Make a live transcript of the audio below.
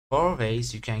4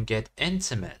 ways you can get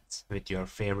intimate with your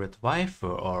favorite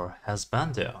waifu or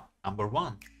husbando. Number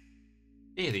 1.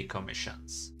 Daily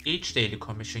commissions. Each daily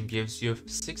commission gives you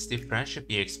 60 friendship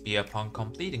EXP upon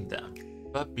completing them.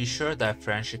 But be sure that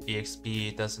friendship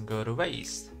EXP doesn't go to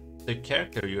waste. The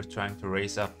character you're trying to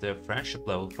raise up the friendship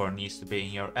level for needs to be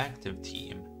in your active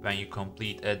team when you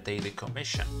complete a daily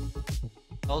commission.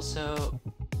 Also,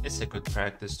 it's a good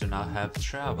practice to not have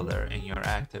Traveler in your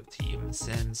active team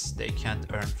since they can't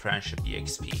earn friendship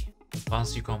EXP.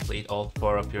 Once you complete all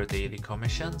 4 of your daily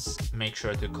commissions, make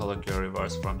sure to collect your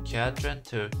rewards from Cadron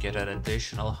to get an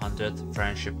additional 100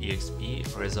 friendship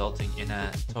EXP, resulting in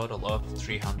a total of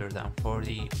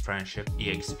 340 friendship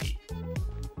EXP.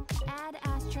 Ad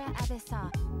Astra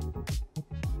Abyssa.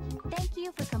 Thank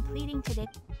you for completing today.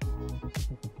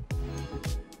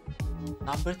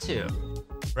 Number 2.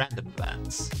 Random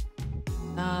events.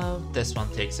 Now, this one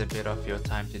takes a bit of your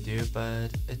time to do, but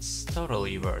it's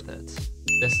totally worth it.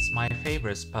 This is my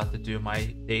favorite spot to do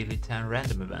my daily 10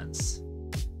 random events.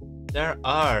 There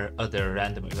are other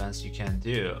random events you can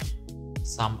do.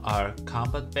 Some are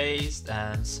combat based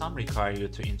and some require you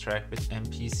to interact with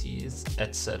NPCs,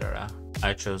 etc.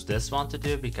 I chose this one to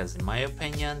do because in my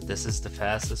opinion, this is the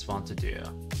fastest one to do.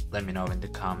 Let me know in the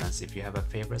comments if you have a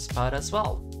favorite spot as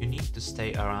well. You need to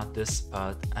stay around this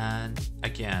spot and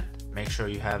again, make sure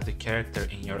you have the character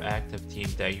in your active team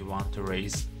that you want to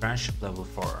raise friendship level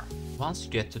for. Once you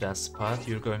get to that spot,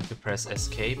 you're going to press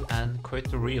escape and quit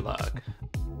the relog.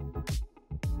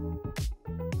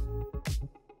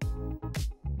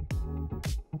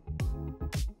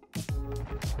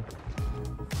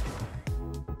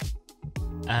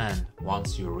 And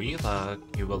once you relog,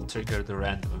 you will trigger the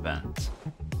random event.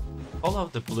 Follow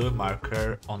the blue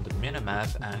marker on the minimap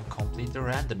and complete the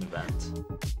random event.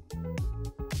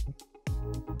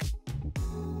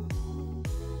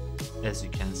 As you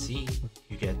can see,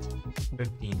 you get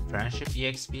 15 friendship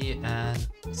EXP and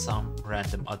some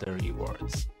random other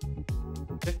rewards.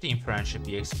 15 friendship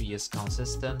EXP is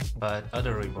consistent, but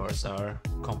other rewards are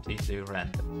completely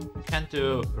random. You can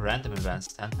do random events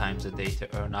 10 times a day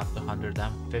to earn up to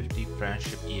 150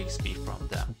 friendship EXP from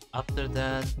them. After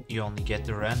that, you only get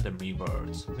the random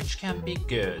rewards, which can be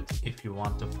good if you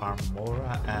want to farm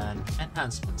Mora and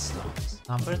enhancement stones.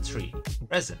 Number 3.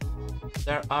 Resin.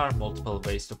 There are multiple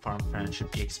ways to farm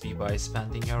friendship EXP by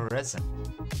spending your resin.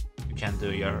 You can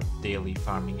do your daily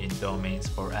farming in domains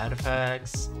for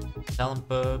artifacts, talent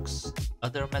books,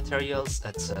 other materials,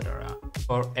 etc.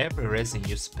 For every resin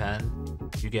you spend,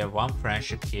 you get 1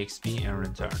 friendship EXP in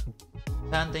return.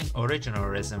 Spending original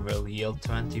resin will yield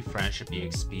 20 friendship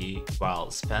EXP,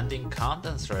 while spending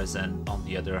condensed resin on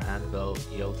the other hand will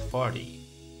yield 40.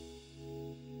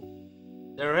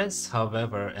 There is,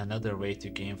 however, another way to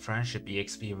gain friendship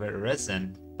EXP with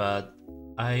resin, but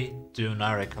I do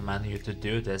not recommend you to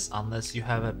do this unless you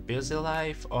have a busy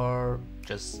life or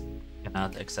just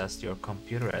cannot access your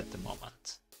computer at the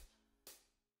moment.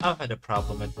 I've had a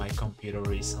problem with my computer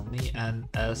recently and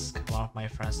asked one of my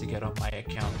friends to get on my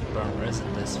account to burn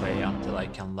resin this way until I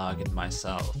can log in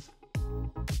myself.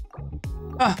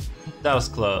 Ah, that was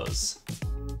close.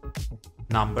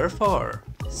 Number 4.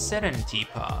 Serenitea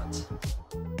Pot.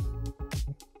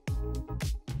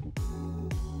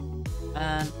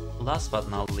 And last but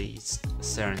not least,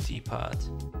 Serenitea Pot.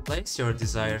 Place your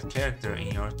desired character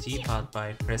in your teapot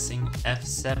by pressing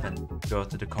F7. Go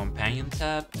to the companion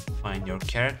tab, find your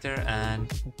character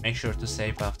and make sure to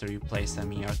save after you place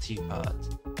them in your teapot.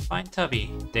 Find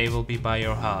Tubby, they will be by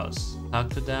your house. Talk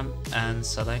to them and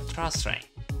select Trust Ring.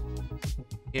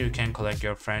 Here you can collect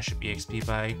your friendship EXP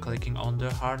by clicking on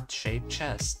the heart-shaped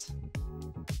chest.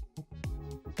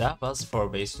 That was 4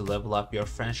 ways to level up your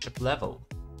friendship level.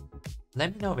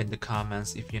 Let me know in the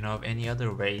comments if you know of any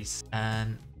other ways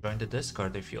and join the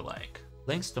Discord if you like.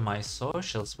 Links to my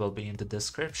socials will be in the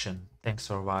description. Thanks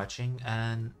for watching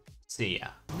and see ya.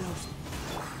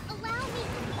 Allow me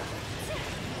to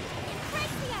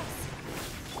break the ice.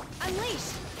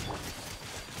 Unleash.